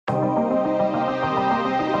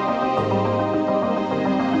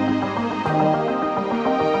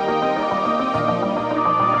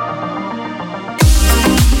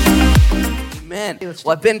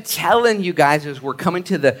Well, I've been telling you guys as we're coming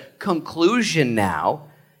to the conclusion now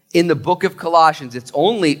in the book of Colossians. It's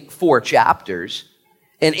only 4 chapters.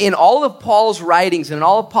 And in all of Paul's writings and in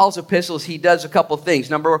all of Paul's epistles, he does a couple things.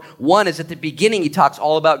 Number one is at the beginning, he talks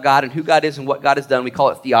all about God and who God is and what God has done. We call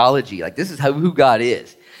it theology. Like, this is who God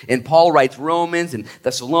is. And Paul writes Romans and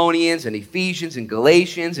Thessalonians and Ephesians and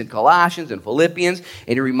Galatians and Colossians and Philippians.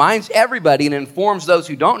 And he reminds everybody and informs those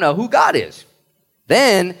who don't know who God is.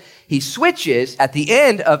 Then he switches at the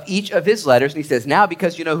end of each of his letters and he says, now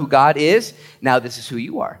because you know who God is, now this is who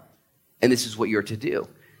you are. And this is what you're to do.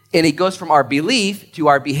 And he goes from our belief to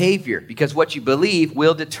our behavior, because what you believe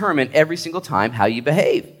will determine every single time how you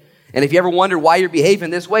behave. And if you ever wondered why you're behaving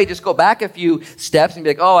this way, just go back a few steps and be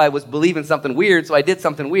like, oh, I was believing something weird, so I did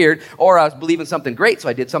something weird, or I was believing something great, so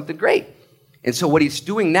I did something great. And so what he's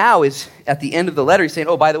doing now is, at the end of the letter, he's saying,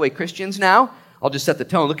 oh, by the way, Christians now, I'll just set the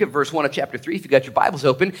tone. Look at verse 1 of chapter 3 if you got your Bibles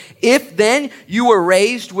open. If then you were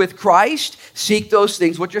raised with Christ, seek those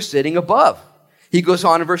things which are sitting above. He goes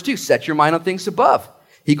on in verse 2, set your mind on things above.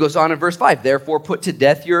 He goes on in verse 5, therefore put to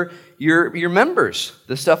death your members,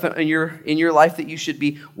 the stuff in your life that you should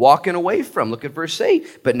be walking away from. Look at verse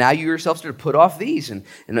 8, but now you yourselves are to put off these. And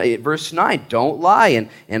verse 9, don't lie.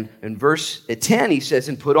 And verse 10, he says,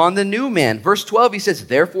 and put on the new man. Verse 12, he says,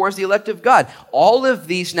 therefore is the elect of God. All of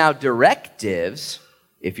these now directives,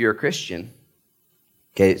 if you're a Christian.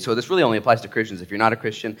 Okay, so this really only applies to Christians. If you're not a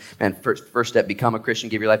Christian, man, first step, become a Christian,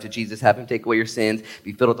 give your life to Jesus, have him take away your sins,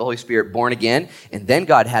 be filled with the Holy Spirit, born again, and then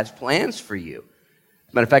God has plans for you.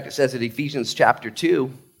 Matter of fact, it says in Ephesians chapter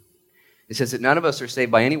 2, it says that none of us are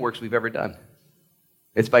saved by any works we've ever done.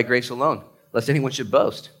 It's by grace alone, lest anyone should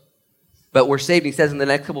boast. But we're saved, he says in the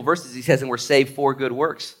next couple verses, he says, and we're saved for good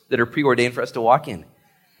works that are preordained for us to walk in.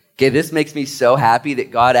 Okay, this makes me so happy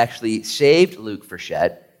that God actually saved Luke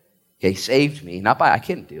Frechette. Okay, saved me, not by, I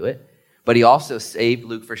couldn't do it, but he also saved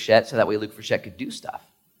Luke Frechette so that way Luke Frechette could do stuff.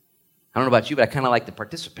 I don't know about you, but I kind of like to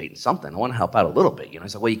participate in something. I want to help out a little bit.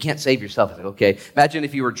 It's like, well, you can't save yourself. It's like, okay, imagine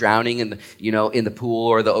if you were drowning in the pool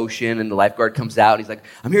or the ocean and the lifeguard comes out and he's like,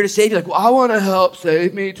 I'm here to save you. Like, well, I want to help,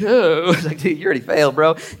 save me too. It's like, dude, you already failed,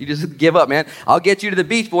 bro. You just give up, man. I'll get you to the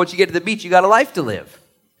beach, but once you get to the beach, you got a life to live.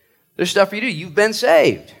 There's stuff for you to do. You've been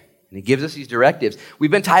saved. And he gives us these directives. We've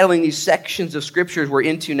been titling these sections of scriptures we're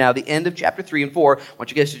into now, the end of chapter 3 and 4. I want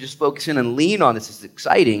you guys to just focus in and lean on this. It's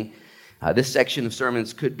exciting. This section of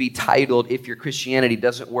sermons could be titled, If Your Christianity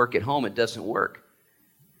Doesn't Work at Home, It Doesn't Work.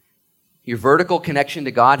 Your vertical connection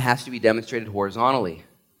to God has to be demonstrated horizontally.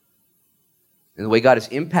 And the way God has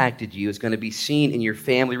impacted you is going to be seen in your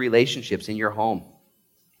family relationships, in your home.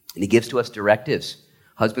 And he gives to us directives.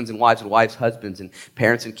 Husbands and wives, husbands, and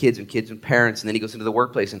parents and kids and parents. And then he goes into the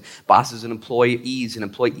workplace, and bosses and employees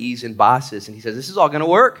and bosses. And he says, this is all going to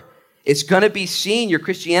work. It's going to be seen. Your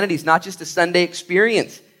Christianity is not just a Sunday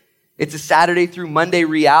experience. It's a Saturday through Monday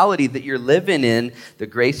reality that you're living in the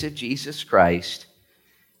grace of Jesus Christ.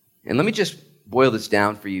 And let me just boil this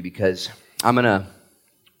down for you, because I'm going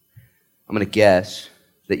to guess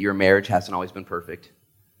that your marriage hasn't always been perfect.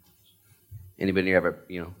 Anybody here have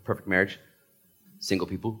a perfect marriage? Single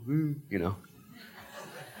people, I'm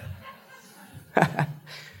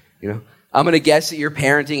going to guess that your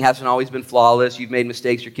parenting hasn't always been flawless. You've made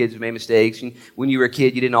mistakes. Your kids have made mistakes. And when you were a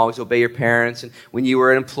kid, you didn't always obey your parents. And when you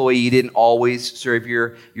were an employee, you didn't always serve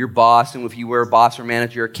your boss. And if you were a boss or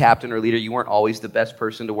manager or captain or leader, you weren't always the best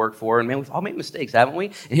person to work for. And man, we've all made mistakes, haven't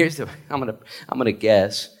we? And I'm going to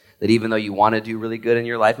guess that even though you want to do really good in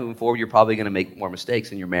your life moving forward, you're probably going to make more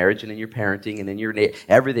mistakes in your marriage and in your parenting and in your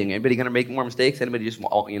everything. Anybody going to make more mistakes? Anybody just,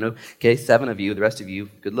 okay, 7 of you, the rest of you,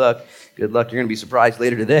 good luck. Good luck. You're going to be surprised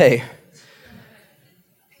later today.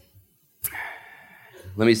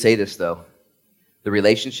 Let me say this, though. The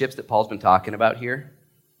relationships that Paul's been talking about here,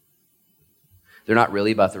 they're not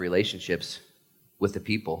really about the relationships with the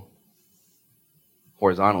people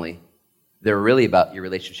horizontally. They're really about your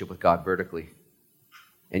relationship with God vertically.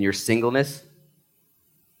 And your singleness,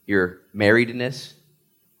 your marriedness,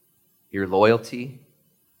 your loyalty,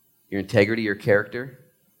 your integrity, your character.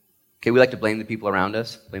 Okay, we like to blame the people around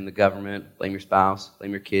us. Blame the government, blame your spouse,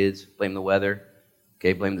 blame your kids, blame the weather.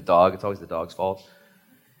 Okay, blame the dog. It's always the dog's fault.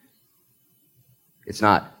 It's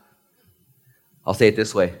not. I'll say it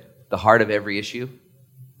this way. The heart of every issue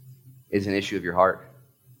is an issue of your heart.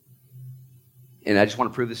 And I just want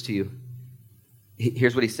to prove this to you.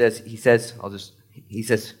 Here's what he says. He says,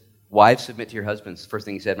 wives, submit to your husbands. First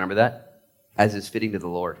thing he said, remember that? As is fitting to the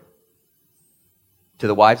Lord. To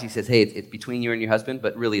the wives, he says, hey, it's between you and your husband,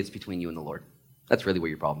 but really it's between you and the Lord. That's really where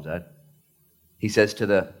your problem's at. He says to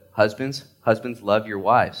the husbands, love your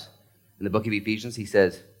wives. In the book of Ephesians, he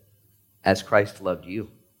says, as Christ loved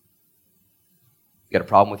you. You got a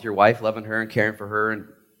problem with your wife, loving her and caring for her and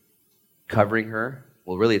covering her?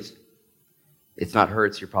 Well, really, it's not her,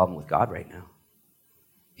 it's your problem with God right now.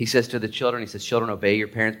 He says to the children, he says, children, obey your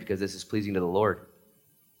parents because this is pleasing to the Lord.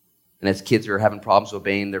 And as kids are having problems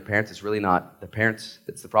obeying their parents, it's really not the parents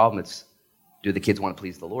that's the problem. It's, do the kids want to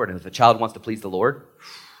please the Lord? And if a child wants to please the Lord,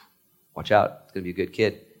 watch out. It's going to be a good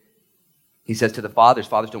kid. He says to the fathers,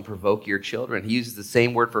 fathers, don't provoke your children. He uses the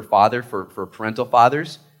same word for father, for parental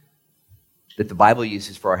fathers, that the Bible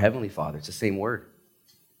uses for our Heavenly Father. It's the same word.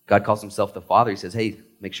 God calls himself the Father. He says, hey,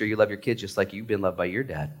 make sure you love your kids just like you've been loved by your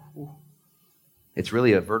dad. It's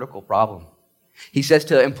really a vertical problem. He says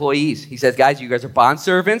to employees, he says, guys, you guys are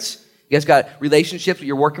bondservants. You guys got relationships,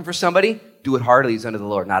 you're working for somebody. Do it heartily as unto the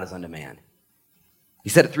Lord, not as unto man. He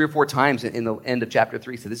said it 3 or 4 times in the end of chapter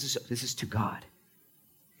 3. So this is to God.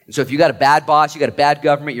 And so if you got a bad boss, you got a bad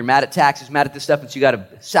government, you're mad at taxes, mad at this stuff, and so you got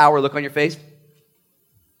a sour look on your face, it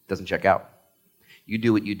doesn't check out. You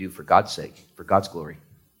do what you do for God's sake, for God's glory.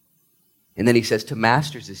 And then he says to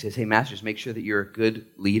masters, he says, hey, masters, make sure that you're a good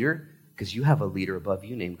leader because you have a leader above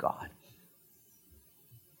you named God.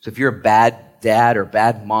 So if you're a bad dad or a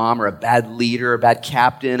bad mom or a bad leader, a bad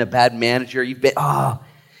captain, a bad manager,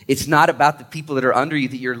 it's not about the people that are under you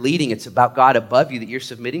that you're leading. It's about God above you that you're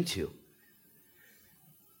submitting to.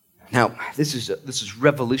 Now, this is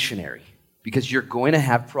revolutionary because you're going to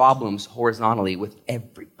have problems horizontally with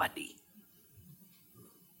everybody.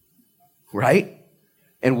 Right?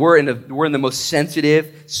 And we're in the most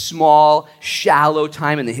sensitive, small, shallow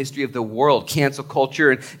time in the history of the world. Cancel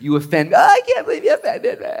culture, and you offend, I can't believe you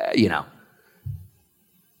offended,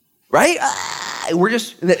 Right?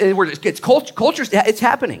 It's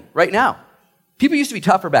happening right now. People used to be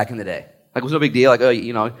tougher back in the day. Like, it was no big deal. Like,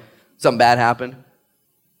 something bad happened.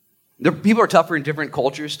 People are tougher in different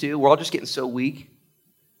cultures, too. We're all just getting so weak,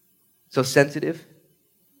 so sensitive.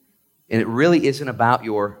 And it really isn't about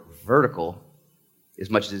your vertical as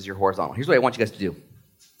much as it is your horizontal. Here's what I want you guys to do.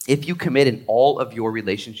 If you commit in all of your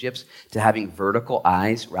relationships to having vertical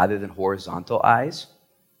eyes rather than horizontal eyes,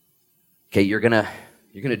 okay, you're gonna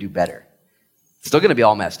do better. It's still gonna be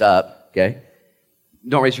all messed up, okay?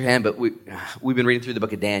 Don't raise your hand, but we've been reading through the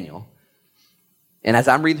book of Daniel. And as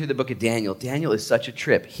I'm reading through the book of Daniel, Daniel is such a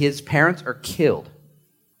trip. His parents are killed,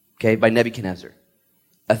 okay, by Nebuchadnezzar.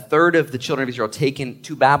 A third of the children of Israel taken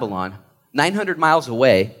to Babylon, 900 miles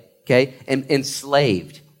away, okay, and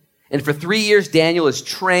enslaved. And for 3 years, Daniel is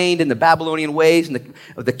trained in the Babylonian ways and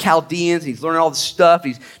of the Chaldeans. He's learning all this stuff.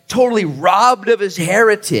 He's totally robbed of his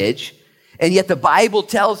heritage. And yet the Bible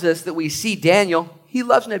tells us that we see Daniel, he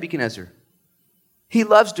loves Nebuchadnezzar. He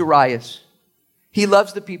loves Darius. He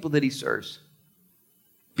loves the people that he serves.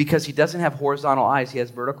 Because he doesn't have horizontal eyes, he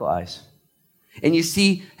has vertical eyes. And you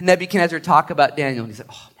see Nebuchadnezzar talk about Daniel, and he's like,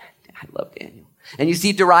 oh man, I love Daniel. And you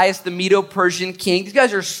see Darius, the Medo-Persian king. These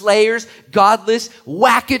guys are slayers, godless,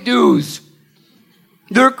 wackadoos.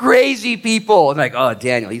 They're crazy people. And like, oh,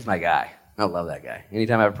 Daniel, he's my guy. I love that guy.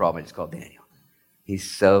 Anytime I have a problem, I just call Daniel. He's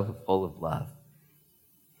so full of love.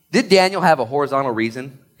 Did Daniel have a horizontal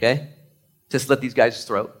reason, okay, to slit these guys'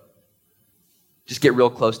 throat? Just get real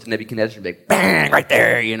close to Nebuchadnezzar and be like, bang, right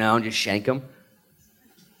there, and just shank him.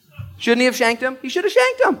 Shouldn't he have shanked him? He should have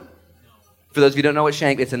shanked him. For those of you who don't know what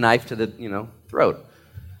shank, it's a knife to the, throat.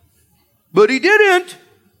 But he didn't,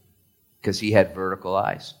 because he had vertical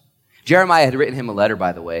eyes. Jeremiah had written him a letter,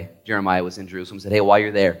 by the way. Jeremiah was in Jerusalem and said, hey, while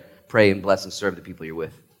you're there, pray and bless and serve the people you're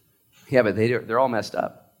with. Yeah, but they're all messed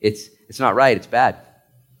up. It's not right. It's bad.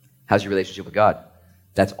 How's your relationship with God?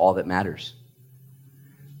 That's all that matters.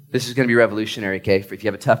 This is going to be revolutionary, okay? If you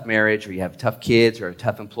have a tough marriage or you have tough kids or a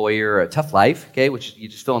tough employer or a tough life, okay, which you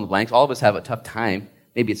just fill in the blanks. All of us have a tough time.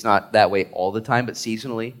 Maybe it's not that way all the time, but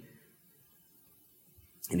seasonally.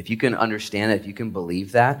 And if you can understand that, if you can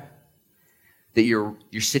believe that your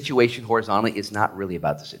situation horizontally is not really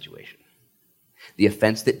about the situation. The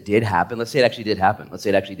offense that did happen, let's say it actually did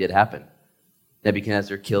happen.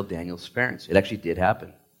 Nebuchadnezzar killed Daniel's parents. It actually did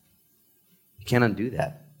happen. You can't undo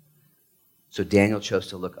that. So Daniel chose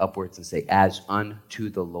to look upwards and say, as unto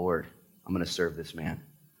the Lord, I'm going to serve this man.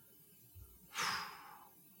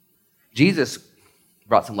 Jesus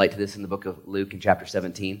brought some light to this in the book of Luke in chapter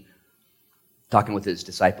 17, talking with his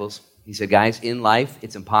disciples. He said, guys, in life,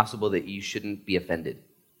 it's impossible that you shouldn't be offended.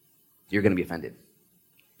 You're going to be offended.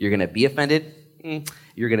 You're going to be offended.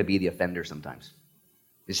 You're going to be the offender sometimes.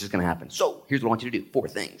 It's just going to happen. So here's what I want you to do. 4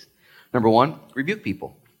 things. Number 1, rebuke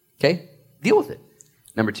people. Okay? Deal with it.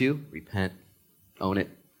 Number 2, repent. Own it.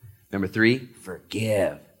 Number 3,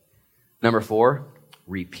 forgive. Number 4,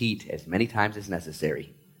 repeat as many times as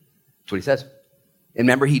necessary. That's what he says. And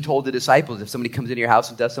remember, he told the disciples, if somebody comes into your house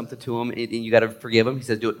and does something to them, and you got to forgive them, he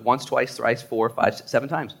says, do it once, twice, thrice, 4, 5, 7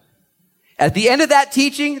 times. At the end of that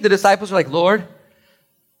teaching, the disciples are like, Lord,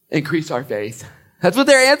 increase our faith. That's what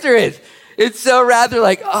their answer is. It's so rather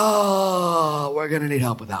like, oh, we're going to need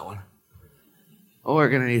help with that one. Oh, we're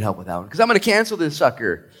going to need help with that one. Because I'm going to cancel this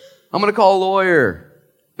sucker. I'm going to call a lawyer.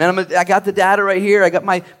 Man, I got the data right here. I got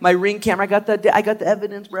my Ring camera. I got the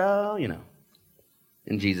evidence, bro. You know.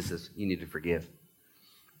 And Jesus says, you need to forgive.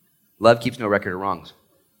 Love keeps no record of wrongs.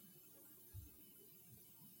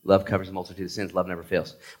 Love covers a multitude of sins. Love never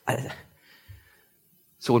fails.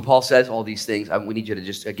 So when Paul says all these things, we need you to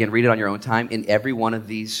just, again, read it on your own time. In every one of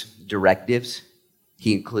these directives,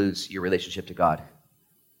 he includes your relationship to God.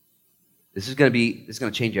 This is going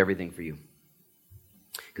to change everything for you.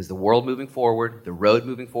 Because the world moving forward, the road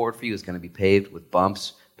moving forward for you is going to be paved with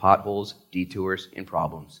bumps, potholes, detours, and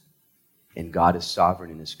problems. And God is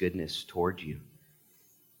sovereign in his goodness toward you.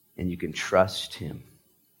 And you can trust him.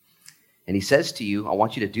 And he says to you, I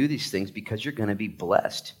want you to do these things because you're going to be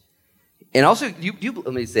blessed. And also,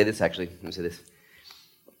 let me say this actually. Let me say this.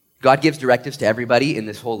 God gives directives to everybody in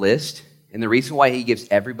this whole list. And the reason why he gives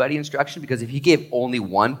everybody instruction, because if he gave only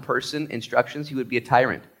one person instructions, he would be a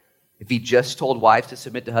tyrant. If he just told wives to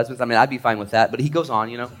submit to husbands, I'd be fine with that. But he goes on,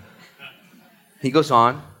 He goes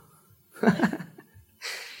on.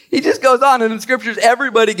 He just goes on. And in scriptures,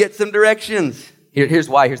 everybody gets some directions. Here's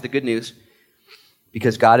why. Here's the good news.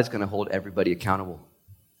 Because God is going to hold everybody accountable.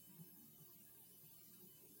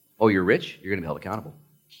 Oh, you're rich? You're going to be held accountable.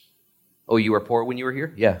 Oh, you were poor when you were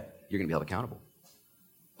here? Yeah, you're going to be held accountable.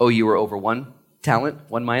 Oh, you were over one talent,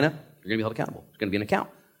 one mina? You're going to be held accountable. It's going to be an account.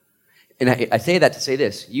 And I say that to say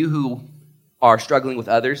this. You who are struggling with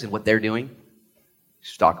others and what they're doing,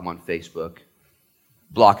 stalk them on Facebook.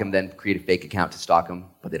 Block them, then create a fake account to stalk them,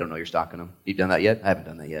 but they don't know you're stalking them. You've done that yet? I haven't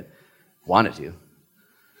done that yet. Wanted to.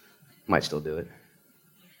 Might still do it.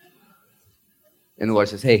 And the Lord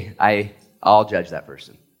says, hey, I'll judge that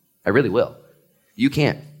person. I really will. You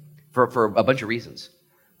can't, for a bunch of reasons.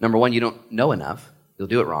 Number one, you don't know enough. You'll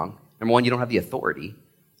do it wrong. Number one, you don't have the authority.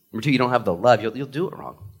 Number two, you don't have the love. You'll do it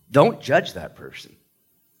wrong. Don't judge that person.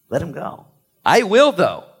 Let him go. I will,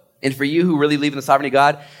 though. And for you who really believe in the sovereignty of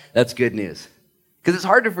God, that's good news. Because it's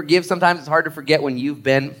hard to forgive. Sometimes it's hard to forget when you've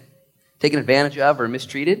been taken advantage of or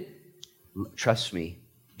mistreated. Trust me.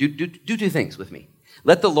 Do two things with me.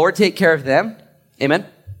 Let the Lord take care of them. Amen.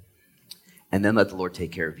 And then let the Lord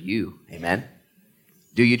take care of you. Amen.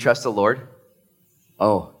 Do you trust the Lord?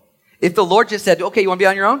 Oh. If the Lord just said, okay, you want to be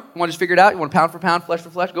on your own? You want to just figure it out? You want pound for pound, flesh for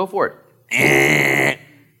flesh? Go for it.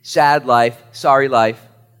 Sad life. Sorry life.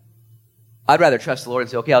 I'd rather trust the Lord and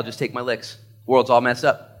say, okay, I'll just take my licks. The world's all messed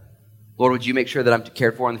up. Lord, would you make sure that I'm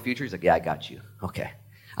cared for in the future? He's like, yeah, I got you. Okay.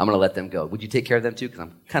 I'm going to let them go. Would you take care of them too? Because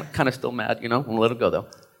I'm kind of still mad, I'm going to let them go, though.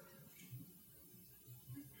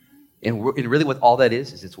 And really what all that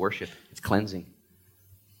is it's worship. It's cleansing.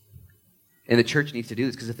 And the church needs to do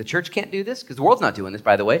this. Because if the church can't do this, because the world's not doing this,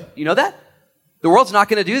 by the way. You know that? The world's not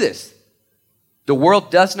going to do this. The world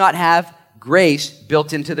does not have grace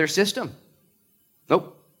built into their system.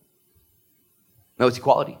 Nope. No, it's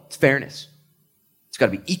equality. It's fairness. It's got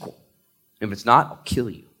to be equal. If it's not, I'll kill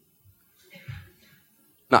you.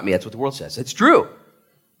 Not me, that's what the world says. It's true.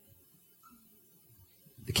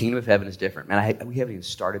 The kingdom of heaven is different. Man, we haven't even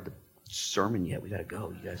started the sermon yet. We got to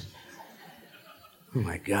go, you guys. Oh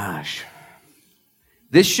my gosh.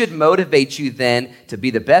 This should motivate you then to be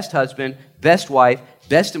the best husband, best wife,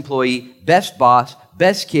 best employee, best boss,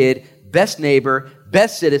 best kid, best neighbor,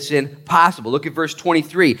 best citizen possible. Look at verse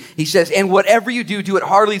 23. He says, and whatever you do, do it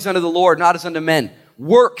heartily as unto the Lord, not as unto men.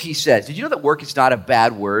 Work, he says. Did you know that work is not a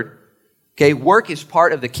bad word? Okay, work is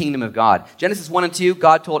part of the kingdom of God. Genesis 1 and 2,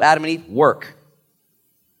 God told Adam and Eve, work.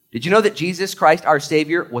 Did you know that Jesus Christ, our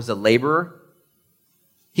Savior, was a laborer?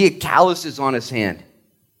 He had calluses on his hand.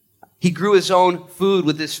 He grew his own food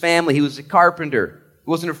with his family. He was a carpenter. He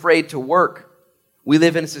wasn't afraid to work. We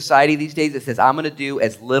live in a society these days that says, I'm going to do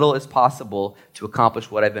as little as possible to accomplish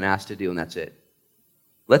what I've been asked to do, and that's it.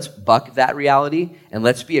 Let's buck that reality, and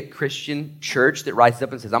let's be a Christian church that rises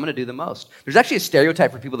up and says, I'm going to do the most. There's actually a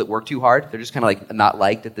stereotype for people that work too hard. They're just kind of like not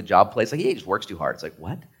liked at the job place. Like, he just works too hard. It's like,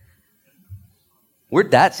 what?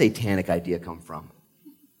 Where'd that satanic idea come from?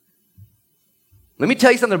 Let me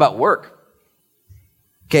tell you something about work.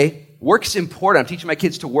 Okay? Work's important. I'm teaching my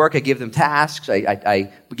kids to work. I give them tasks.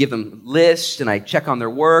 I give them lists, and I check on their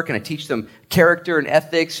work, and I teach them character and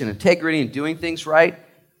ethics and integrity and doing things right.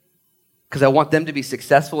 because I want them to be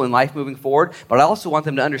successful in life moving forward, but I also want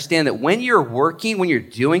them to understand that when you're working, when you're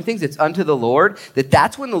doing things, it's unto the Lord,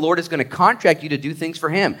 that's when the Lord is going to contract you to do things for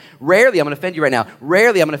him. Rarely, I'm going to offend you right now,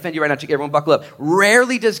 check, everyone buckle up.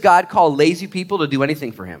 Rarely does God call lazy people to do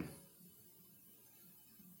anything for him.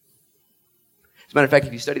 As a matter of fact,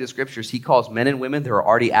 if you study the scriptures, he calls men and women that are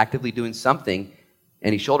already actively doing something,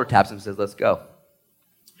 and he shoulder taps them and says, let's go.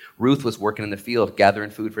 Ruth was working in the field,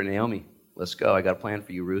 gathering food for Naomi. Let's go. I got a plan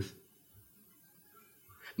for you, Ruth.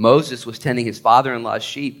 Moses was tending his father-in-law's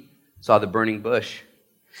sheep, saw the burning bush.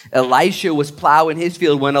 Elisha was plowing his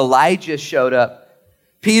field when Elijah showed up.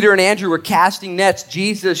 Peter and Andrew were casting nets.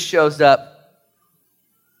 Jesus shows up.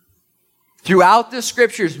 Throughout the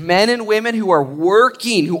scriptures, men and women who are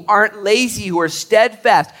working, who aren't lazy, who are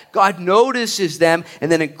steadfast, God notices them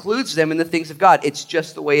and then includes them in the things of God. It's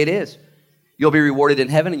just the way it is. You'll be rewarded in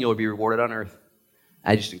heaven and you'll be rewarded on earth.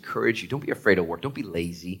 I just encourage you, don't be afraid of work. Don't be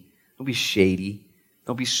lazy. Don't be shady.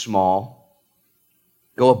 Don't be small.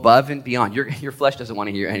 Go above and beyond. Your flesh doesn't want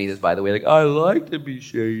to hear any of this, by the way. Like, I like to be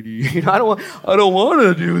shady. I don't want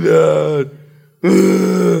to do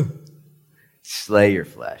that. Slay your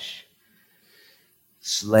flesh.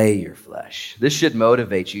 Slay your flesh. This should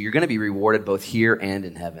motivate you. You're going to be rewarded both here and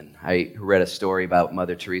in heaven. I read a story about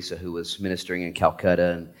Mother Teresa who was ministering in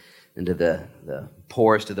Calcutta and to the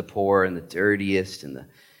poorest of the poor and the dirtiest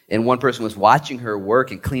and one person was watching her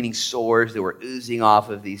work and cleaning sores that were oozing off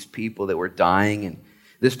of these people that were dying. And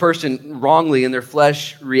this person wrongly in their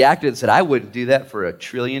flesh reacted and said, I wouldn't do that for $1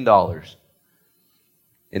 trillion.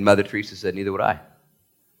 And Mother Teresa said, neither would I.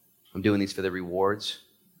 I'm doing these for the rewards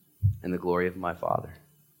and the glory of my Father.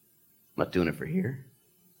 I'm not doing it for here.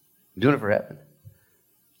 I'm doing it for heaven.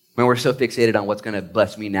 When we're so fixated on what's going to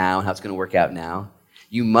bless me now and how it's going to work out now,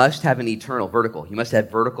 you must have an eternal, vertical. You must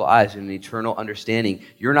have vertical eyes and an eternal understanding.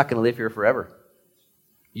 You're not going to live here forever.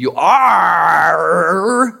 You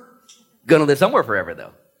are going to live somewhere forever,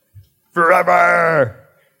 though. Forever!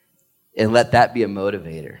 And let that be a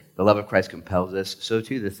motivator. The love of Christ compels us. So,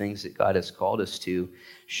 too, the things that God has called us to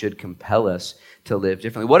should compel us to live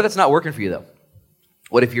differently. What if it's not working for you, though?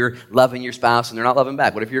 What if you're loving your spouse and they're not loving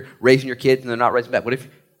back? What if you're raising your kids and they're not raising back? What if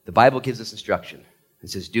the Bible gives us instruction? It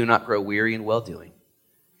says, do not grow weary in well-doing.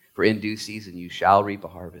 For in due season you shall reap a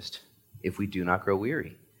harvest if we do not grow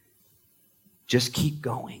weary. Just keep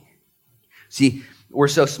going. See, we're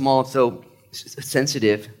so small and so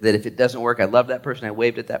sensitive that if it doesn't work, I love that person, I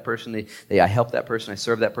waved at that person, I helped that person, I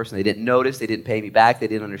served that person, they didn't notice, they didn't pay me back, they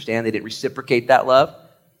didn't understand, they didn't reciprocate that love.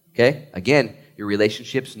 Okay? Again, your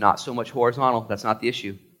relationship's not so much horizontal. That's not the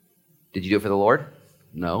issue. Did you do it for the Lord?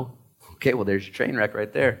 No. Okay, well, there's your train wreck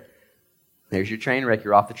right there. There's your train wreck.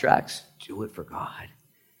 You're off the tracks. Do it for God.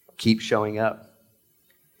 Keep showing up.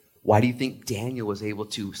 Why do you think Daniel was able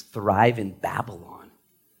to thrive in Babylon?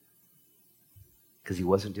 Because he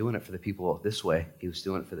wasn't doing it for the people this way. He was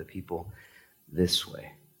doing it for the people this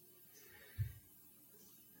way.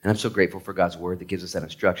 And I'm so grateful for God's word that gives us that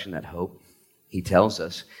instruction, that hope. He tells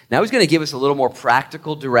us. Now he's going to give us a little more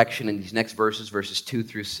practical direction in these next verses 2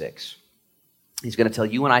 through 6. He's going to tell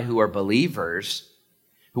you and I who are believers,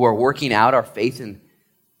 who are working out our faith and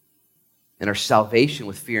our salvation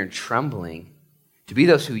with fear and trembling, to be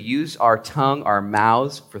those who use our tongue, our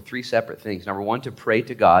mouths for 3 separate things. Number 1, to pray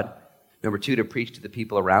to God. Number 2, to preach to the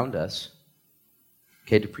people around us.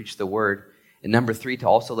 Okay, to preach the word. And number 3, to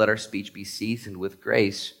also let our speech be seasoned with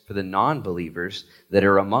grace for the non-believers that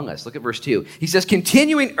are among us. Look at verse 2. He says,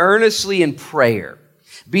 continuing earnestly in prayer,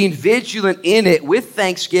 being vigilant in it with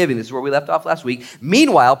thanksgiving. This is where we left off last week.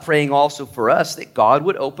 Meanwhile, praying also for us that God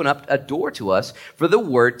would open up a door to us for the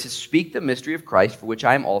word to speak the mystery of Christ, for which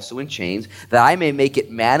I am also in chains, that I may make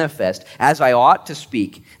it manifest as I ought to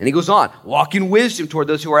speak. And he goes on, walk in wisdom toward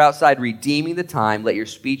those who are outside, redeeming the time. Let your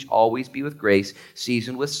speech always be with grace,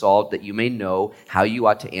 seasoned with salt, that you may know how you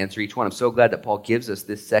ought to answer each one. I'm so glad that Paul gives us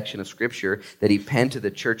this section of scripture that he penned to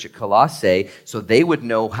the church at Colossae so they would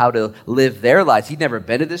know how to live their lives. He'd never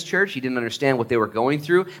been to this church. He didn't understand what they were going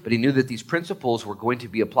through, but he knew that these principles were going to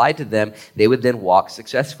be applied to them. They would then walk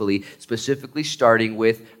successfully, specifically starting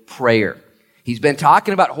with prayer. He's been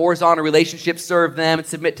talking about horizontal relationships, serve them and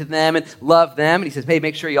submit to them and love them. And he says, hey,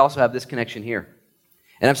 make sure you also have this connection here.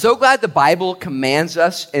 And I'm so glad the Bible commands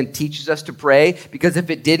us and teaches us to pray, because if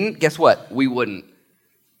it didn't, guess what? We wouldn't.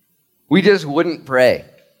 We just wouldn't pray.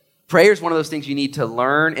 Prayer is one of those things you need to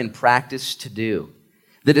learn and practice to do.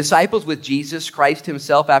 The disciples with Jesus Christ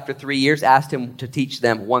himself after 3 years asked him to teach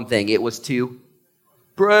them one thing. It was to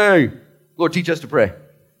pray. Lord, teach us to pray.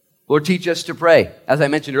 Lord, teach us to pray. As I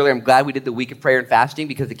mentioned earlier, I'm glad we did the week of prayer and fasting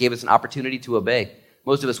because it gave us an opportunity to obey.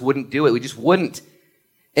 Most of us wouldn't do it. We just wouldn't.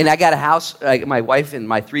 And I got a house, my wife and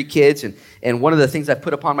my 3 kids, and one of the things I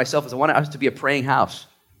put upon myself is I want us to be a praying house.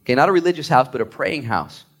 Okay, not a religious house, but a praying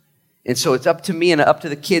house. And so it's up to me and up to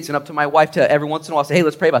the kids and up to my wife to every once in a while say, hey,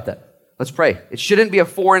 let's pray about that. Let's pray. It shouldn't be a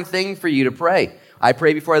foreign thing for you to pray. I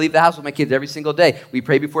pray before I leave the house with my kids every single day. We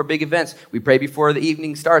pray before big events. We pray before the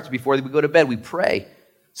evening starts, before we go to bed. We pray.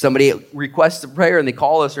 Somebody requests a prayer and they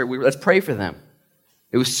call us, or let's pray for them.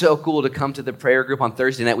 It was so cool to come to the prayer group on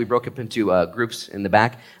Thursday night. We broke up into groups in the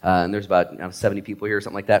back, and there's about 70 people here or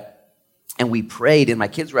something like that. And we prayed, and my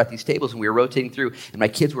kids were at these tables, and we were rotating through, and my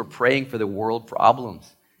kids were praying for the world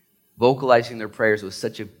problems. Vocalizing their prayers was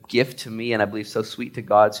such a gift to me, and I believe so sweet to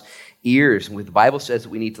God's ears. And the Bible says that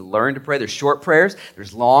we need to learn to pray. There's short prayers,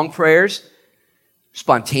 there's long prayers,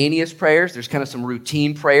 spontaneous prayers, there's kind of some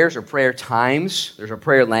routine prayers or prayer times. There's a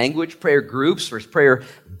prayer language, prayer groups, there's prayer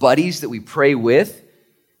buddies that we pray with.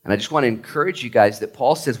 And I just want to encourage you guys that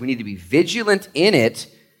Paul says we need to be vigilant in it.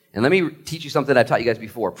 And let me teach you something I've taught you guys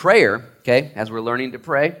before. Prayer, okay, as we're learning to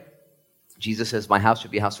pray, Jesus says, my house should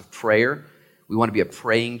be a house of prayer. We want to be a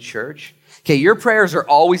praying church. Okay, your prayers are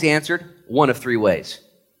always answered one of 3 ways.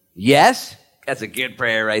 Yes, that's a good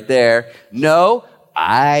prayer right there. No,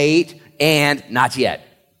 and not yet.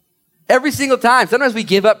 Every single time. Sometimes we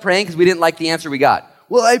give up praying because we didn't like the answer we got.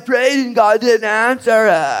 Well, I prayed and God didn't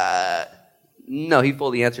answer. No, he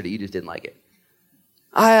fully answered it. You just didn't like it.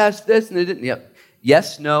 I asked this and it didn't. Yep.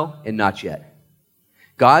 Yes, no, and not yet.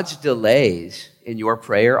 God's delays in your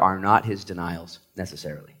prayer are not his denials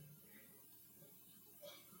necessarily.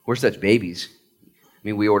 We're such babies. I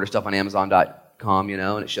mean, we order stuff on Amazon.com,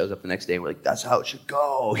 and it shows up the next day. And we're like, that's how it should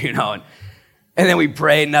go, And then we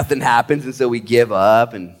pray and nothing happens, and so we give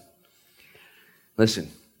up. And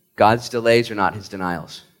listen, God's delays are not his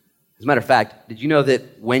denials. As a matter of fact, did you know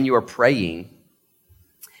that when you're praying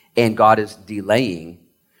and God is delaying,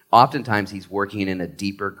 oftentimes he's working in a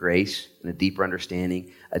deeper grace and a deeper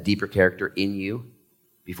understanding, a deeper character in you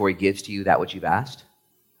before he gives to you that which you've asked?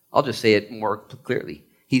 I'll just say it more clearly.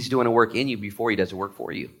 He's doing a work in you before he does a work for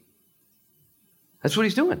you. That's what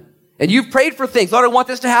he's doing. And you've prayed for things. Lord, I want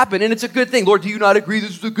this to happen, and it's a good thing. Lord, do you not agree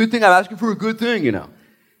this is a good thing? I'm asking for a good thing, And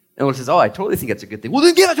the Lord says, oh, I totally think that's a good thing. Well,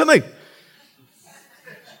 then give it to me.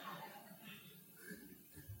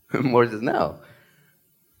 And the Lord says, no.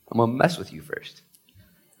 I'm going to mess with you first.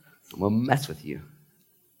 I'm going to mess with you.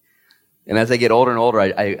 And as I get older and older, I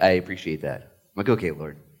appreciate that. I'm like, okay,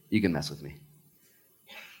 Lord, you can mess with me.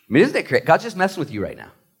 I mean, isn't it great? God's just messing with you right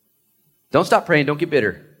now. Don't stop praying. Don't get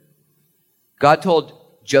bitter. God told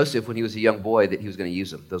Joseph when he was a young boy that he was going to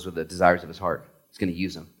use him. Those were the desires of his heart. He's going to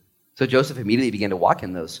use him. So Joseph immediately began to walk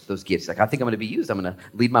in those gifts. Like, I think I'm going to be used. I'm going to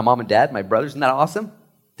lead my mom and dad, my brothers. Isn't that awesome?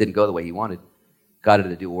 Didn't go the way he wanted. God had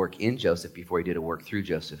to do a work in Joseph before he did a work through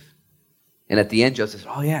Joseph. And at the end, Joseph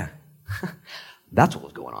said, oh, yeah, that's what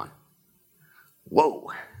was going on.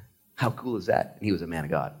 Whoa, how cool is that? And he was a man of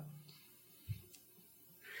God.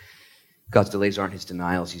 God's delays aren't his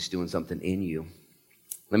denials. He's doing something in you.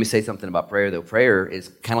 Let me say something about prayer, though. Prayer is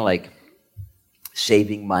kind of like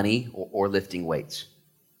saving money or lifting weights.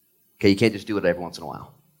 Okay, you can't just do it every once in a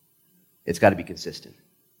while. It's got to be consistent.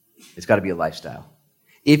 It's got to be a lifestyle.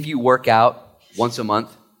 If you work out once a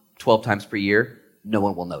month, 12 times per year, no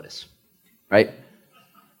one will notice, right?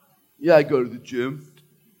 Yeah, I go to the gym.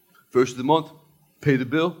 First of the month, pay the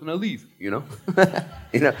bill, and I leave, No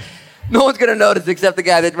one's going to notice except the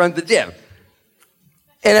guy that runs the gym.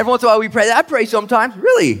 And every once in a while we pray. I pray sometimes.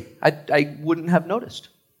 Really, I wouldn't have noticed.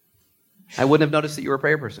 I wouldn't have noticed that you were a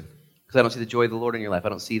prayer person because I don't see the joy of the Lord in your life. I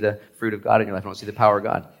don't see the fruit of God in your life. I don't see the power of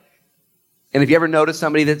God. And if you ever notice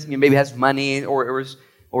somebody that maybe has money or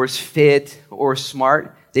is fit or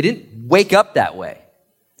smart, they didn't wake up that way.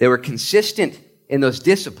 They were consistent in those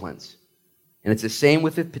disciplines. And it's the same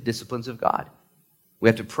with the disciplines of God. We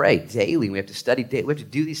have to pray daily. We have to study daily. We have to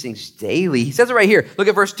do these things daily. He says it right here. Look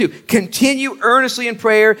at verse 2. Continue earnestly in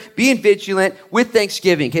prayer, being vigilant with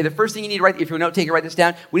thanksgiving. Okay, the first thing you need to write, if you're a note taker, write this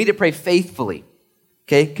down. We need to pray faithfully.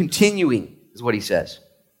 Okay, continuing is what he says.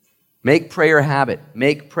 Make prayer a habit.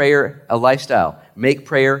 Make prayer a lifestyle. Make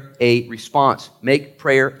prayer a response. Make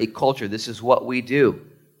prayer a culture. This is what we do.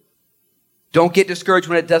 Don't get discouraged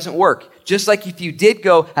when it doesn't work. Just like if you did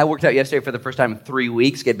go, I worked out yesterday for the first time in 3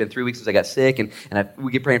 weeks. It had been 3 weeks since I got sick, and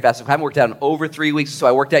we get praying fast. I haven't worked out in over 3 weeks, so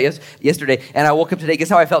I worked out yesterday, and I woke up today. Guess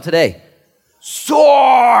how I felt today?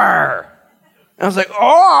 Sore! And I was like,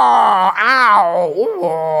 oh, ow,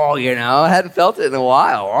 oh, I hadn't felt it in a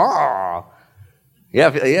while. Oh. Yeah,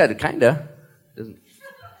 it kind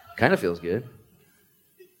of feels good.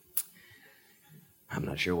 I'm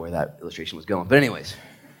not sure where that illustration was going, but anyways.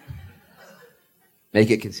 Make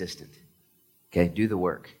it consistent. Okay, do the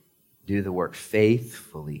work. Do the work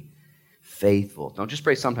faithfully. Faithful. Don't just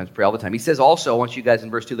pray sometimes, pray all the time. He says also, I want you guys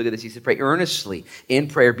in verse 2, look at this. He says, pray earnestly in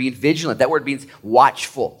prayer, being vigilant. That word means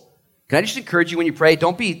watchful. Can I just encourage you when you pray,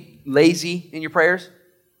 don't be lazy in your prayers.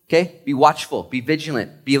 Okay? Be watchful, be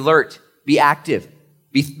vigilant, be alert, be active,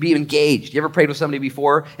 be engaged. You ever prayed with somebody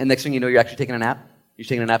before and next thing you know, you're actually taking a nap? You're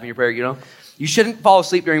taking a nap in your prayer, you know? You shouldn't fall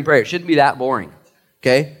asleep during prayer. It shouldn't be that boring.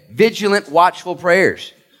 Okay? Vigilant, watchful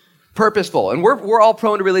prayers. Purposeful. And we're all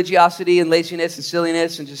prone to religiosity and laziness and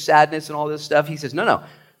silliness and just sadness and all this stuff. He says, no.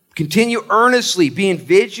 Continue earnestly, being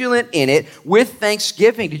vigilant in it with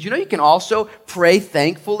thanksgiving. Did you know you can also pray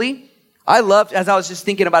thankfully? I loved, as I was just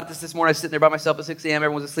thinking about this morning, I was sitting there by myself at 6 a.m.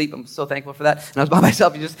 Everyone was asleep. I'm so thankful for that. And I was by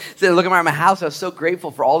myself, just sitting looking around my house. I was so grateful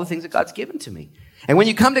for all the things that God's given to me. And when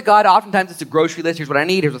you come to God, oftentimes it's a grocery list. Here's what I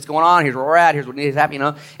need. Here's what's going on. Here's where we're at. Here's what needs to happen, you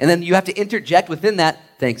know. And then you have to interject within that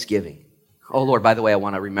thanksgiving. Oh, Lord, by the way, I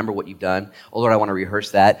want to remember what you've done. Oh, Lord, I want to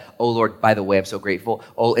rehearse that. Oh, Lord, by the way, I'm so grateful.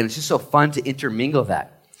 Oh, and it's just so fun to intermingle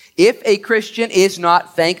that. If a Christian is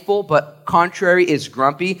not thankful, but contrary is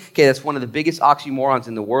grumpy, okay, that's one of the biggest oxymorons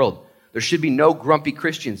in the world. There should be no grumpy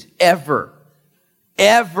Christians, ever.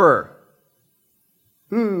 Ever.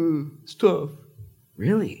 It's tough.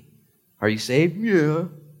 Really? Are you saved? Yeah.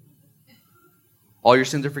 All your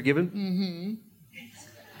sins are forgiven? Mm-hmm.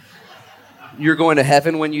 You're going to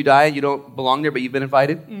heaven when you die and you don't belong there, but you've been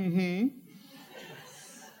invited? Mm-hmm.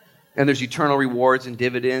 And there's eternal rewards and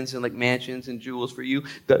dividends and like mansions and jewels for you.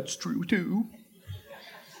 That's true too.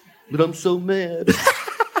 But I'm so mad.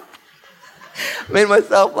 Made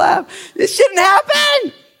myself laugh. This shouldn't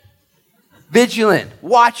happen. Vigilant,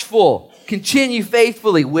 watchful, continue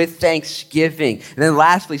faithfully with thanksgiving. And then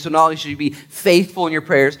lastly, so not only should you be faithful in your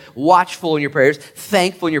prayers, watchful in your prayers,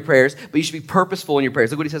 thankful in your prayers, but you should be purposeful in your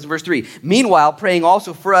prayers. Look what he says in verse 3. Meanwhile, praying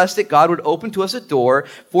also for us that God would open to us a door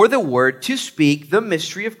for the word to speak the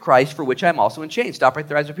mystery of Christ, for which I am also in chains. Stop right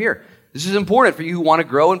there, eyes up here. This is important for you who want to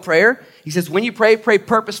grow in prayer. He says, when you pray, pray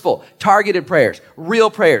purposeful, targeted prayers,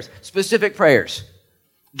 real prayers, specific prayers,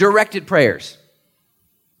 directed prayers.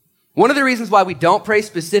 One of the reasons why we don't pray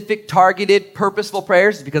specific, targeted, purposeful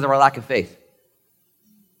prayers is because of our lack of faith.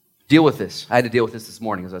 Deal with this. I had to deal with this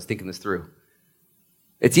morning as I was thinking this through.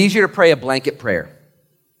 It's easier to pray a blanket prayer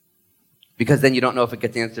because then you don't know if it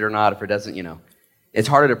gets answered or not, if it doesn't, you know. It's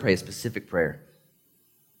harder to pray a specific prayer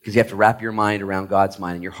because you have to wrap your mind around God's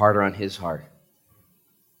mind and your heart around his heart.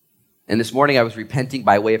 And this morning I was repenting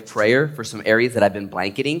by way of prayer for some areas that I've been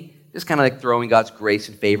blanketing, just kind of like throwing God's grace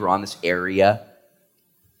and favor on this area.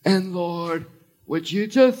 And Lord, would you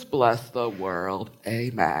just bless the world?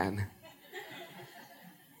 Amen.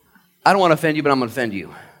 I don't want to offend you, but I'm going to offend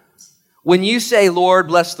you. When you say, Lord,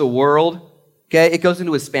 bless the world, okay, it goes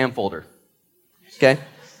into his spam folder, okay?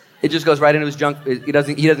 It just goes right into his junk. He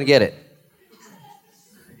doesn't get it.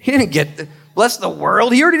 He didn't get bless the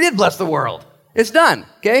world. He already did bless the world. It's done,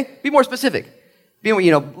 okay? Be more specific.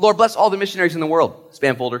 Lord, bless all the missionaries in the world.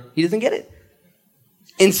 Spam folder. He doesn't get it.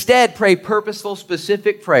 Instead, pray purposeful,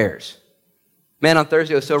 specific prayers. Man, on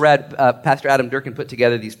Thursday, it was so rad. Pastor Adam Durkin put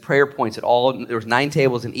together these prayer points. There was 9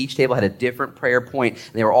 tables, and each table had a different prayer point,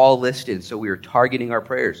 and they were all listed, so we were targeting our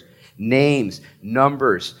prayers. Names,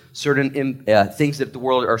 numbers, certain things that the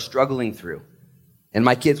world are struggling through. And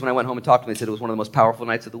my kids, when I went home and talked to them, they said it was one of the most powerful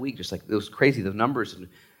nights of the week. Just like, it was crazy, the numbers. And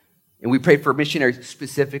we prayed for missionaries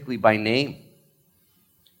specifically by name.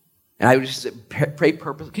 And I would just pray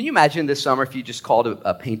purpose. Can you imagine this summer if you just called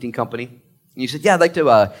a painting company and you said, yeah, I'd like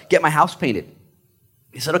to get my house painted.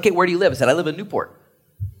 He said, okay, where do you live? I said, I live in Newport.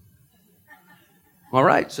 All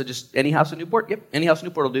right, so just any house in Newport? Yep, any house in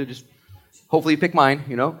Newport will do. Just hopefully you pick mine,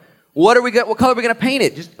 you know. What color are we going to paint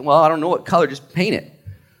it? I don't know what color, just paint it.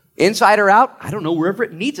 Inside or out? I don't know, wherever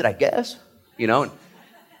it needs it, I guess. You know,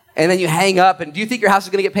 and then you hang up, and do you think your house is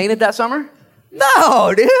going to get painted that summer?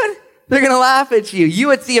 No, dude. They're going to laugh at you. You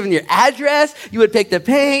would see them in your address. You would pick the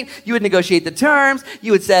paint. You would negotiate the terms.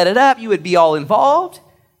 You would set it up. You would be all involved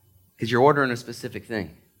because you're ordering a specific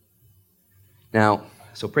thing. Now,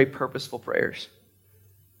 so pray purposeful prayers.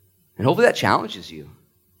 And hopefully that challenges you.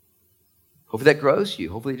 Hopefully that grows you.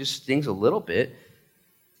 Hopefully it just stings a little bit.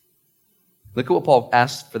 Look at what Paul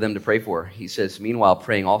asked for them to pray for. He says, meanwhile,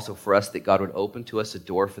 praying also for us that God would open to us a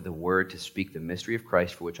door for the word to speak the mystery of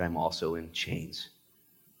Christ, for which I'm also in chains.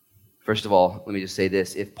 First of all, let me just say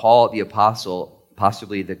this. If Paul, the apostle,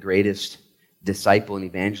 possibly the greatest disciple and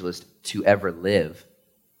evangelist to ever live,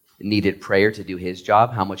 needed prayer to do his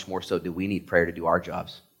job, how much more so do we need prayer to do our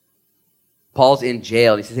jobs? Paul's in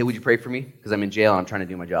jail. He says, hey, would you pray for me? Because I'm in jail and I'm trying to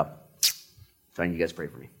do my job. So I need you guys to pray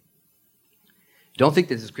for me. Don't think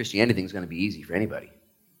this is Christianity thing is going to be easy for anybody.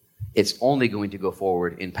 It's only going to go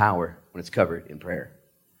forward in power when it's covered in prayer.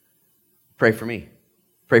 Pray for me.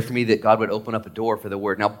 Pray for me that God would open up a door for the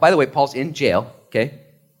word. Now, by the way, Paul's in jail, okay?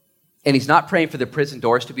 And he's not praying for the prison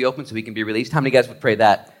doors to be open so he can be released. How many guys would pray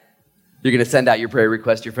that? You're going to send out your prayer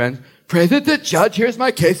request to your friends? Pray that the judge hears my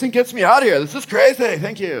case and gets me out of here. This is crazy.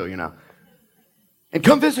 Thank you, And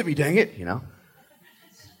come visit me, dang it,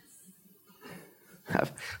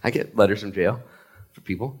 I get letters from jail for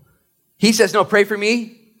people. He says, no, pray for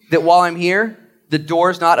me that while I'm here, the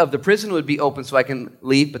doors not of the prison would be open so I can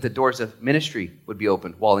leave, but the doors of ministry would be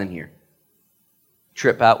open while in here.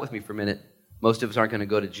 Trip out with me for a minute. Most of us aren't going to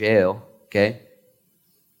go to jail, okay?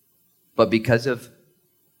 But because of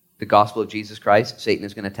the gospel of Jesus Christ, Satan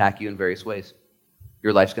is going to attack you in various ways.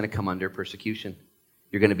 Your life's going to come under persecution.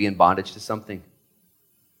 You're going to be in bondage to something.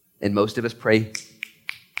 And most of us pray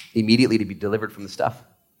immediately to be delivered from the stuff.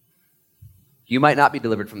 You might not be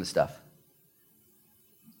delivered from the stuff.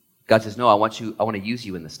 God says, no, I want to use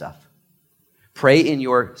you in the stuff. Pray in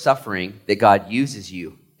your suffering that God uses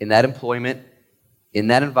you in that employment, in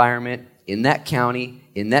that environment, in that county,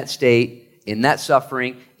 in that state, in that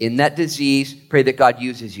suffering, in that disease. Pray that God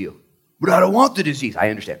uses you. But I don't want the disease. I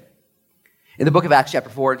understand. In the book of Acts chapter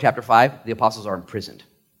 4 and chapter 5, the apostles are imprisoned.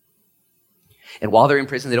 And while they're in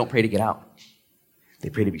prison, they don't pray to get out. They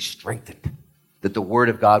pray to be strengthened, that the word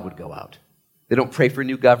of God would go out. They don't pray for a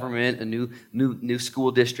new government, a new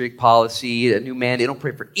school district policy, a new mandate. They don't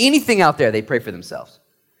pray for anything out there. They pray for themselves.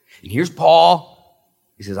 And here's Paul.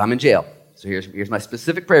 He says, I'm in jail. So here's my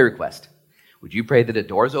specific prayer request. Would you pray that a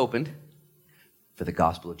door is opened for the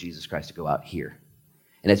gospel of Jesus Christ to go out here?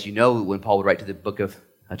 And as you know, when Paul would write to the book of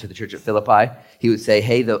to the church at Philippi, he would say,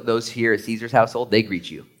 hey, those here at Caesar's household, they greet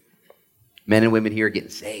you. Men and women here are getting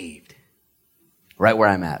saved. Right where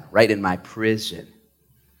I'm at, right in my prison.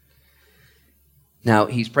 Now,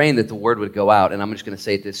 he's praying that the word would go out, and I'm just going to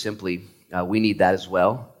say it this simply. We need that as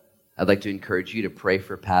well. I'd like to encourage you to pray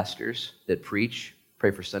for pastors that preach,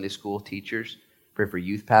 pray for Sunday school teachers, pray for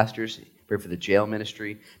youth pastors, pray for the jail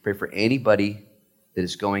ministry, pray for anybody that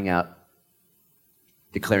is going out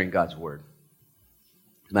declaring God's word.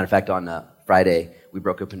 As a matter of fact, on Friday, we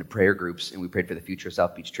broke up into prayer groups, and we prayed for the future of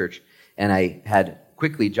South Beach Church, and I had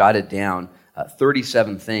quickly jotted down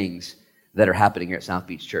 37 things that are happening here at South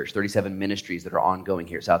Beach Church, 37 ministries that are ongoing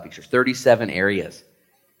here at South Beach Church, 37 areas.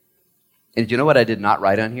 And do you know what I did not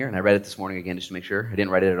write on here? And I read it this morning again just to make sure. I didn't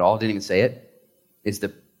write it at all, didn't even say it. It's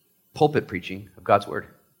the pulpit preaching of God's word.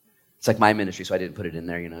 It's like my ministry, so I didn't put it in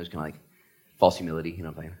there, It's kind of like false humility,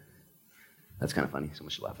 That's kind of funny.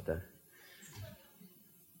 Someone should laugh at that.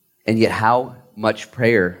 And yet how much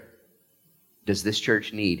prayer does this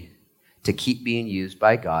church need to keep being used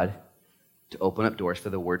by God to open up doors for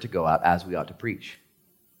the word to go out as we ought to preach?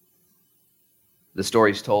 The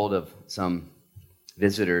story's told of some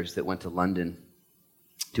visitors that went to London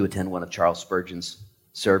to attend one of Charles Spurgeon's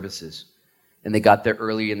services. And they got there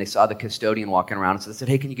early and they saw the custodian walking around. And so they said,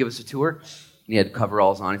 hey, can you give us a tour? And he had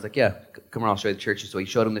coveralls on. He's like, yeah, come around, I'll show you the church. So he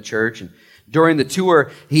showed them the church. And during the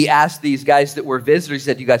tour, he asked these guys that were visitors, he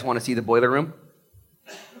said, do you guys want to see the boiler room?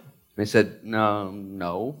 And they said,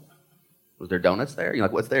 no. Was there donuts there?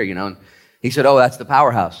 What's there, And he said, oh, that's the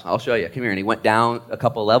powerhouse. I'll show you. Come here. And he went down a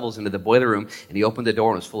couple levels into the boiler room, and he opened the door,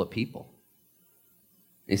 and it was full of people.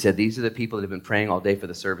 And he said, these are the people that have been praying all day for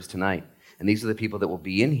the service tonight. And these are the people that will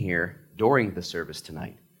be in here during the service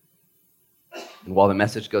tonight. And while the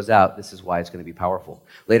message goes out, this is why it's going to be powerful.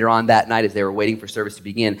 Later on that night, as they were waiting for service to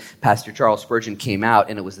begin, Pastor Charles Spurgeon came out,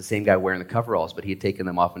 and it was the same guy wearing the coveralls, but he had taken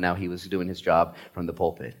them off, and now he was doing his job from the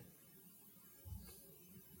pulpit.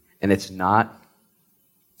 And it's not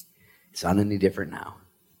any different now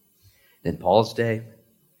than Paul's day,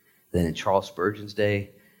 than in Charles Spurgeon's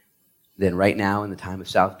day, than right now in the time of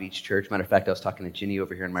South Beach Church. Matter of fact, I was talking to Ginny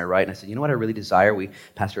over here on my right, and I said, you know what I really desire?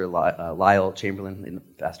 Pastor Lyle Chamberlain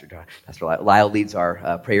and Pastor Lyle leads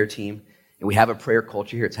our prayer team, and we have a prayer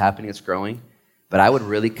culture here. It's happening, it's growing. But I would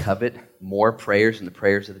really covet more prayers and the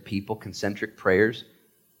prayers of the people, concentric prayers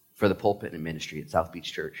for the pulpit and ministry at South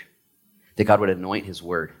Beach Church. That God would anoint his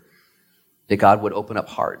word. That God would open up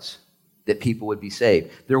hearts. That people would be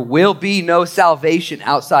saved. There will be no salvation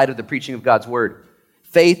outside of the preaching of God's word.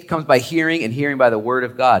 Faith comes by hearing, and hearing by the word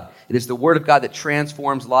of God. It is the word of God that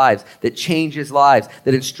transforms lives, that changes lives,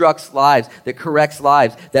 that instructs lives, that corrects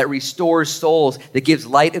lives, that restores souls, that gives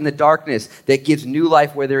light in the darkness, that gives new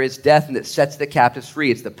life where there is death, and that sets the captives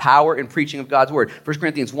free. It's the power and preaching of God's word. 1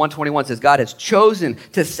 Corinthians 1:21 says God has chosen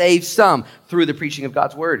to save some through the preaching of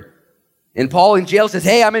God's word. And Paul in jail says,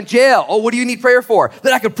 hey, I'm in jail. Oh, what do you need prayer for?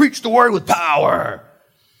 That I can preach the word with power.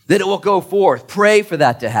 That it will go forth. Pray for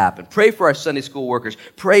that to happen. Pray for our Sunday school workers.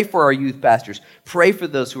 Pray for our youth pastors. Pray for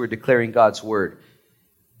those who are declaring God's word.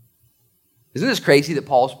 Isn't this crazy that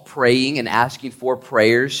Paul's praying and asking for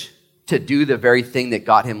prayers to do the very thing that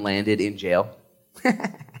got him landed in jail?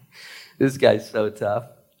 This guy's so tough.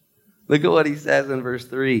 Look at what he says in verse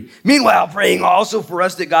 3. Meanwhile, praying also for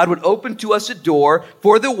us that God would open to us a door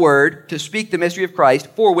for the word to speak the mystery of Christ,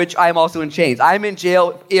 for which I am also in chains. I'm in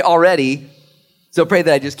jail already, so pray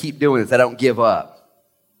that I just keep doing this, I don't give up.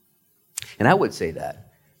 And I would say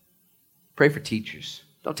that. Pray for teachers.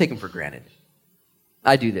 Don't take them for granted.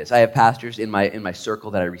 I do this. I have pastors in my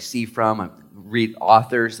circle that I receive from. I read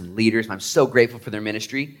authors and leaders. And I'm so grateful for their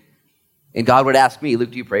ministry. And God would ask me,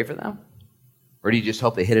 Luke, do you pray for them? Or do you just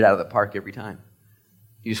hope they hit it out of the park every time?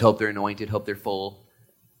 You just hope they're anointed, hope they're full.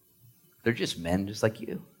 They're just men just like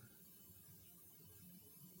you.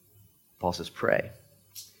 Paul says, pray.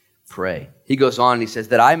 Pray. He goes on and he says,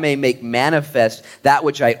 that I may make manifest that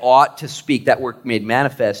which I ought to speak. That word made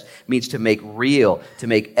manifest means to make real, to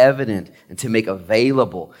make evident, and to make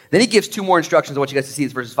available. Then he gives two more instructions. I want you guys to see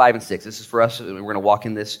this, verses 5 and 6. This is for us. We're going to walk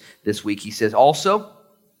in this week. He says, also,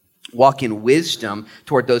 walk in wisdom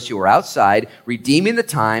toward those who are outside, redeeming the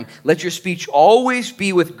time. Let your speech always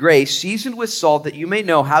be with grace, seasoned with salt, that you may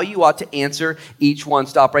know how you ought to answer each one.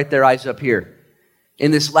 Stop right there, eyes up here.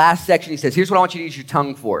 In this last section, he says, here's what I want you to use your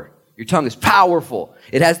tongue for. Your tongue is powerful.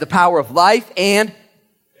 It has the power of life and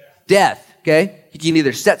death, okay? You can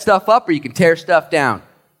either set stuff up or you can tear stuff down.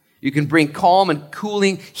 You can bring calm and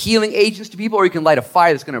cooling, healing agents to people, or you can light a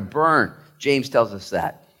fire that's going to burn. James tells us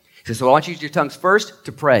that. He says, so I want you to use your tongues first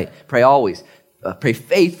to pray. Pray always. Pray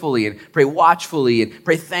faithfully and pray watchfully and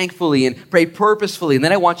pray thankfully and pray purposefully. And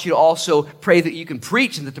then I want you to also pray that you can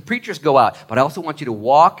preach and that the preachers go out. But I also want you to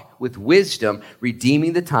walk with wisdom,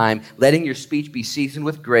 redeeming the time, letting your speech be seasoned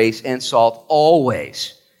with grace and salt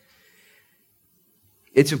always.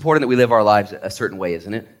 It's important that we live our lives a certain way,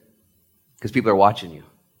 isn't it? Because people are watching you.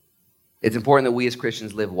 It's important that we as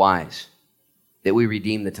Christians live wise, that we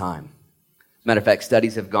redeem the time. Matter of fact,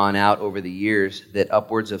 studies have gone out over the years that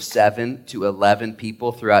upwards of 7 to 11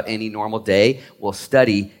 people throughout any normal day will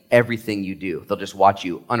study everything you do. They'll just watch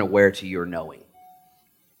you unaware to your knowing.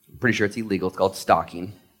 I'm pretty sure it's illegal. It's called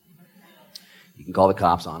stalking. You can call the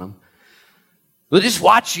cops on them. They'll just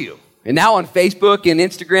watch you. And now on Facebook and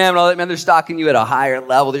Instagram and all that, man, they're stalking you at a higher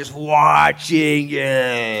level. They're just watching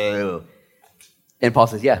you. And Paul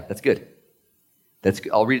says, yeah, that's good.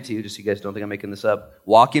 I'll read it to you just so you guys don't think I'm making this up.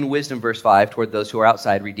 Walk in wisdom, verse 5, toward those who are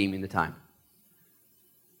outside, redeeming the time.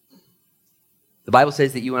 The Bible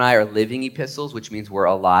says that you and I are living epistles, which means we're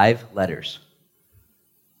alive letters.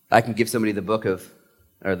 I can give somebody the book of,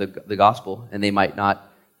 or the gospel, and they might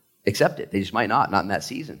not accept it. They just might not in that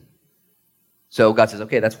season. So God says,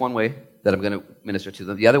 okay, that's one way that I'm going to minister to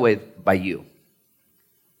them. The other way, by you.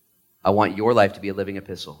 I want your life to be a living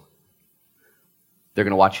epistle. They're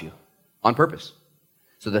going to watch you on purpose.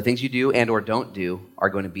 So the things you do and or don't do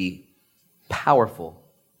are going to be powerful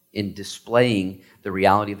in displaying the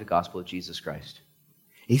reality of the gospel of Jesus Christ.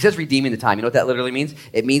 He says redeeming the time. You know what that literally means?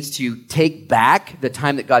 It means to take back the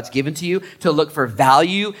time that God's given to you, to look for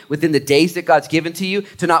value within the days that God's given to you,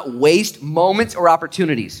 to not waste moments or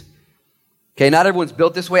opportunities. Okay, not everyone's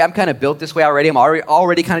built this way. I'm kind of built this way already. I'm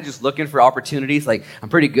already kind of just looking for opportunities. Like, I'm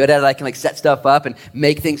pretty good at it. I can set stuff up and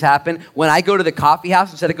make things happen. When I go to the coffee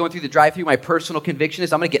house, instead of going through the drive-thru, my personal conviction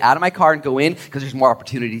is I'm going to get out of my car and go in because there's more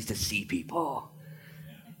opportunities to see people.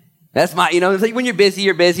 That's my, it's like when you're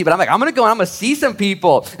busy, but I'm like, I'm going to go and I'm going to see some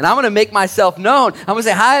people and I'm going to make myself known. I'm going to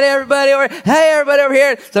say hi to everybody hey, everybody over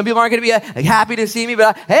here. Some people aren't going to be happy to see me,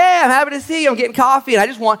 but hey, I'm happy to see you. I'm getting coffee and I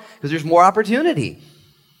just want, because there's more opportunity.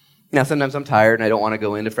 Now, sometimes I'm tired and I don't want to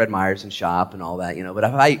go into Fred Meyer's and shop and all that, but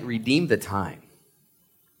if I redeem the time,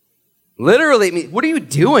 literally, what are you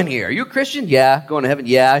doing here? Are you a Christian? Yeah. Going to heaven?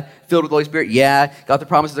 Yeah. Filled with the Holy Spirit? Yeah. Got the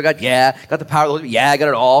promises of God? Yeah. Got the power of the Holy Spirit? Yeah, I got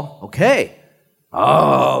it all. Okay.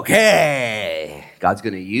 God's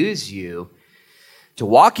going to use you to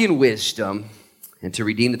walk in wisdom and to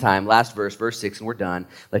redeem the time. Last verse, verse 6, and we're done.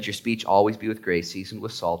 Let your speech always be with grace, seasoned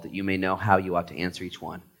with salt, that you may know how you ought to answer each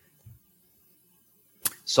one.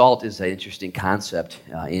 Salt is an interesting concept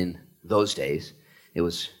in those days. It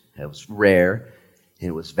was rare, and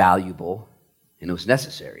it was valuable, and it was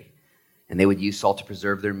necessary. And they would use salt to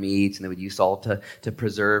preserve their meats, and they would use salt to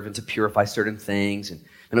preserve and to purify certain things. And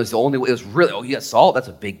it was the only way. It was really, salt, that's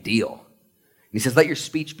a big deal. And he says, let your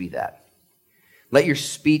speech be that. Let your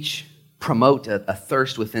speech promote a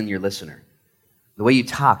thirst within your listener. The way you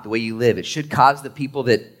talk, the way you live, it should cause the people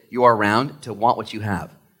that you are around to want what you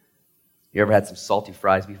have. You ever had some salty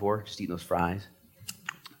fries before? Just eating those fries?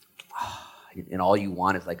 And all you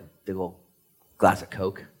want is like a big old glass of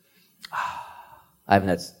Coke. I haven't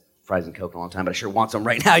had fries and Coke in a long time, but I sure want some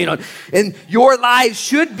right now, And your lives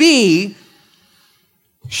should be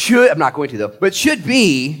I'm not going to though, but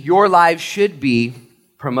your lives should be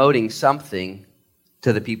promoting something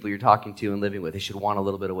to the people you're talking to and living with. They should want a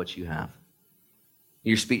little bit of what you have.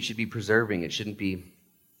 Your speech should be preserving. It shouldn't be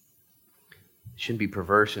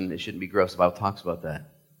perverse, and it shouldn't be gross. The Bible talks about that.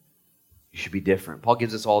 You should be different. Paul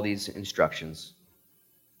gives us all these instructions.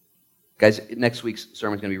 Guys, next week's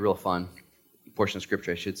sermon is going to be real fun. Portion of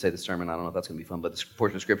Scripture, I should say the sermon. I don't know if that's going to be fun, but this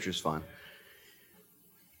portion of Scripture is fun.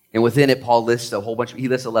 And within it, Paul lists he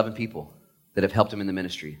lists 11 people that have helped him in the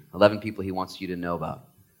ministry. 11 people he wants you to know about.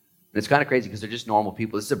 And it's kind of crazy because they're just normal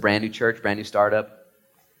people. This is a brand new church, brand new startup.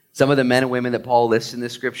 Some of the men and women that Paul lists in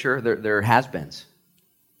this Scripture, they're has-beens.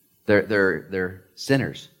 They're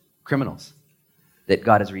sinners, criminals that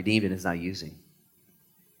God has redeemed and is now using.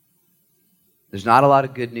 There's not a lot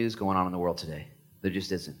of good news going on in the world today. There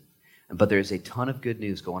just isn't. But there's a ton of good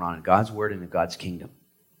news going on in God's Word and in God's kingdom.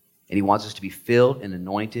 And He wants us to be filled and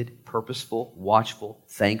anointed, purposeful, watchful,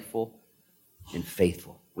 thankful, and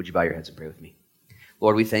faithful. Would you bow your heads and pray with me?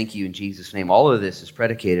 Lord, we thank you in Jesus' name. All of this is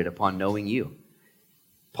predicated upon knowing you.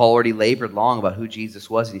 Paul already labored long about who Jesus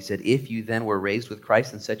was, and he said, if you then were raised with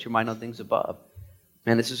Christ, then set your mind on things above.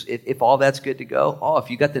 Man, this is if all that's good to go, if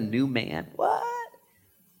you got the new man, what?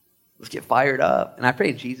 Let's get fired up. And I pray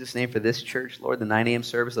in Jesus' name for this church, Lord, the 9 a.m.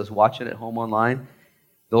 service, those watching at home online,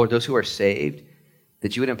 Lord, those who are saved,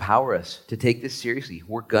 that you would empower us to take this seriously.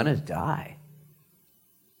 We're going to die.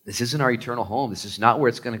 This isn't our eternal home. This is not where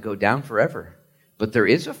it's going to go down forever. But there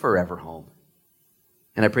is a forever home.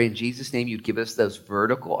 And I pray in Jesus' name you'd give us those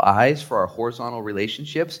vertical eyes for our horizontal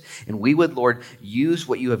relationships. And we would, Lord, use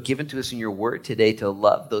what you have given to us in your word today to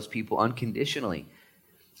love those people unconditionally.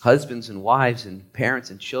 Husbands and wives and parents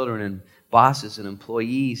and children and bosses and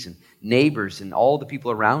employees and neighbors and all the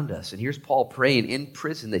people around us. And here's Paul praying in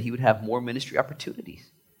prison that he would have more ministry opportunities.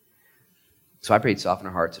 So I pray you'd soften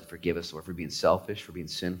our hearts and forgive us, Lord, for being selfish, for being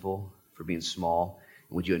sinful, for being small.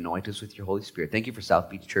 And would you anoint us with your Holy Spirit? Thank you for South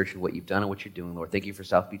Beach Church and what you've done and what you're doing, Lord. Thank you for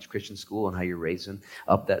South Beach Christian School and how you're raising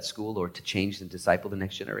up that school, Lord, to change and disciple the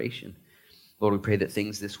next generation. Lord, we pray that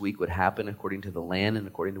things this week would happen according to the land and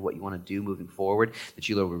according to what you want to do moving forward, that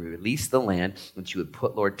you, Lord, would release the land, that you would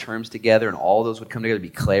put, Lord, terms together, and all those would come together.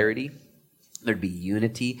 There'd be clarity, there'd be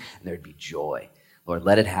unity, and there'd be joy. Lord,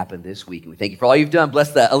 let it happen this week. And we thank you for all you've done.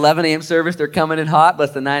 Bless the 11 a.m. service. They're coming in hot.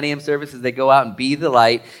 Bless the 9 a.m. service as they go out and be the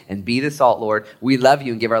light and be the salt, Lord. We love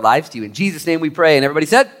you and give our lives to you. In Jesus' name we pray. And everybody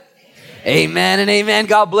said, amen and amen.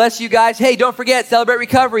 God bless you guys. Hey, don't forget, Celebrate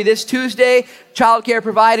Recovery this Tuesday. Childcare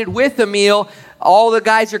provided with a meal. All the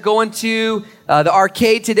guys are going to the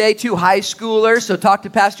arcade today, too, high schoolers. So talk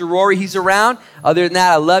to Pastor Rory. He's around. Other than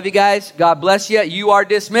that, I love you guys. God bless you. You are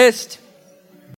dismissed.